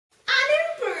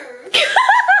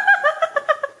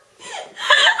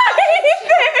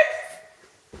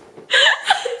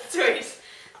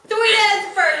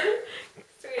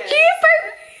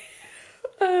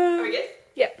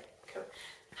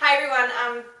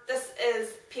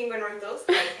Penguin RuthEls,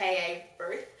 aka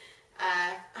Ruth.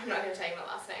 I'm not going to tell you my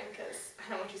last name because I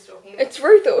don't want you stalking me. It's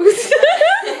RuthEls.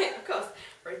 Of course,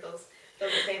 RuthEls.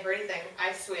 Doesn't stand for anything,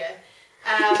 I swear.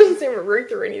 It doesn't seem a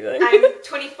Ruth or anything. I'm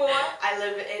 24, I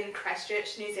live in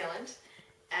Christchurch, New Zealand,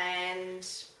 and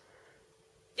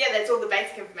yeah, that's all the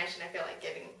basic information I feel like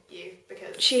giving you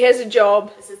because She has a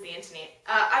job. this is the internet.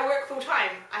 I work full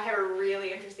time. I have a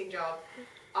really interesting job.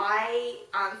 I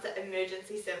answer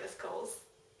emergency service calls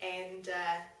and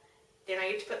then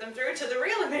I get to put them through to the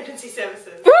real emergency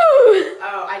services. Woo!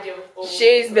 Oh, I deal with all.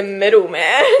 She's the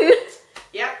middleman.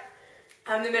 Yep,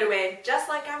 I'm the middleman, just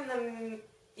like I'm the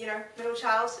middle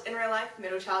child in real life,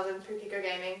 middle child in Pukeko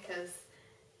gaming, because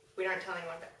we don't tell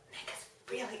anyone, but Meg's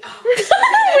really old. We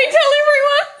tell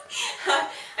everyone.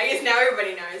 I guess now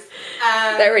everybody knows.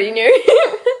 They already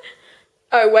knew.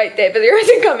 Oh wait, that video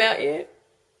hasn't come out yet.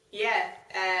 Yeah,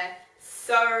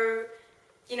 so,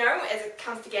 as it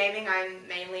comes to gaming, I'm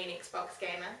mainly an Xbox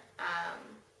gamer.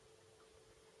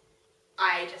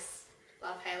 I just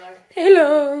love Halo.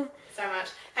 Hello. So much.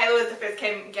 Halo was the first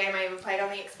game I ever played on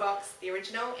the Xbox, the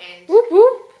original, and Whoop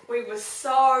whoop. we were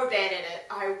so bad at it.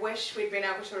 I wish we'd been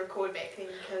able to record back then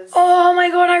because Oh my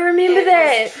god, I remember it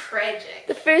that. was tragic.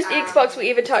 The first Xbox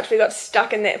we ever touched, we got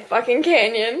stuck in that fucking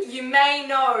canyon. You may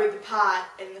know the part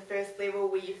in the first level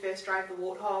where you first drive the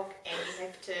Warthog and you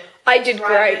have to I did drive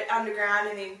great. it underground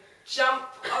and then jump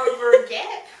over a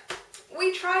gap.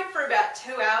 We tried for about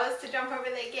 2 hours to jump over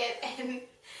that gap and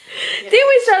Then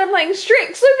we started playing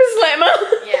Strict Super Slammer.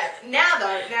 yeah, now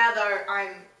though,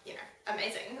 I'm,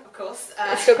 amazing, of course.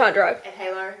 I still can't drive. At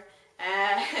Halo.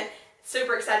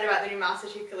 Super excited about the new Master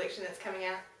Chief Collection that's coming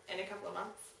out in a couple of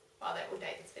months. Well, that will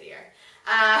date this video.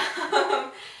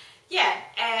 Yeah,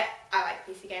 I like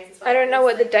PC games as well. I don't know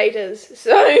what the date is,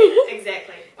 so...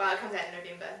 Exactly. Well, it comes out in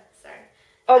November, so...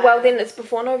 Oh well, then it's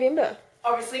before November.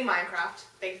 Obviously Minecraft.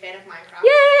 Big fan of Minecraft.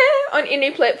 Yeah, on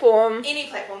any platform. Any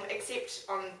platform except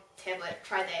on tablet.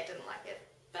 Tried that, didn't like it.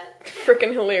 But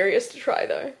Freaking hilarious to try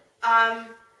though.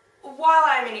 while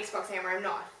I'm an Xbox gamer, I'm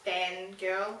not a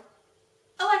fangirl.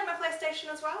 I like my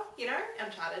PlayStation as well,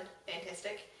 Uncharted,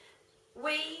 fantastic.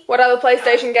 What other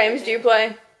PlayStation games do you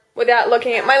play? Without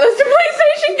looking at my list of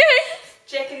PlayStation games.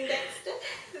 Jak and Daxter.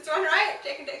 That's one, right?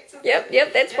 Jak and Daxter.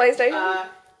 Yep, that's PlayStation.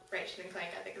 Ratchet and Clank,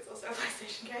 I think, is also a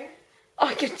PlayStation game. Oh,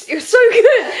 you're so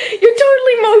good. You're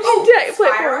totally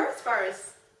multi-platform.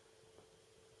 Spyro's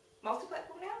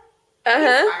multi-platform now?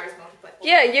 Uh-huh. Spyro's multi-platform.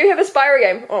 Yeah, you have a Spyro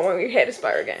game. Oh, well, you had a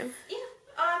Spyro game. Yeah.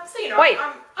 So, Wait,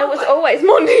 I it was always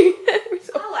Monty.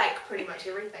 I like pretty much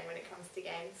everything when it comes to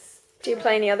games. Do you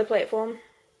play any other platform?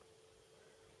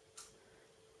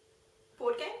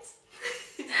 Board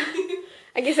games?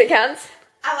 I guess it counts.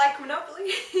 I like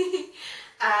Monopoly.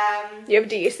 You have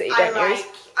DS that you don't use.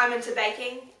 I'm into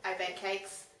baking. I bake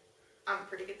cakes. I'm a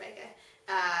pretty good baker.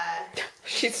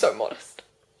 She's so modest.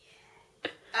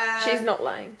 She's not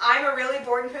lying. I'm a really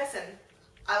boring person.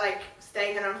 I like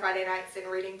staying in on Friday nights and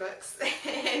reading books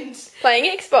and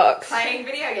Playing Xbox. playing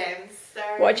video games. So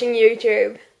Watching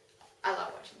YouTube. I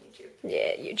love watching YouTube.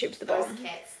 Yeah, YouTube's the Those bomb.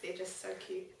 cats, they're just so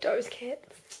cute. Those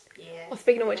cats. Yeah. Well,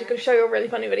 speaking of which, I could show you a really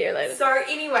funny video later. So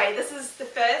anyway, this is the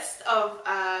first of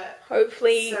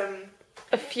Hopefully some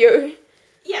a few.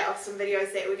 of some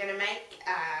videos that we're going to make.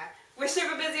 We're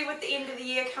super busy with the end of the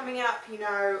year coming up,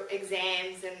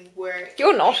 exams and work.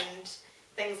 You're not. And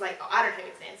things like, I don't have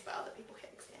exams, but other people have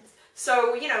exams.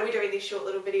 So, we're doing these short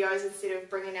little videos instead of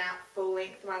bringing out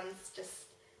full-length ones, just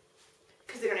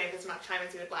because they're going to have as much time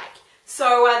as you would like.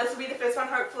 So, this will be the first one,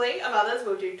 hopefully, of others.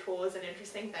 We'll do tours and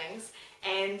interesting things.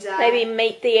 And Maybe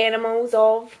meet the animals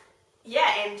of.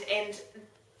 yeah, and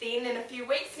then in a few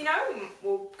weeks,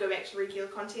 we'll go back to regular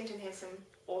content and have some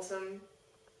awesome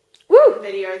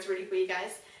videos ready for you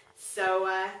guys. So,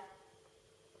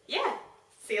 yeah.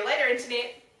 See you later,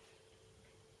 Internet.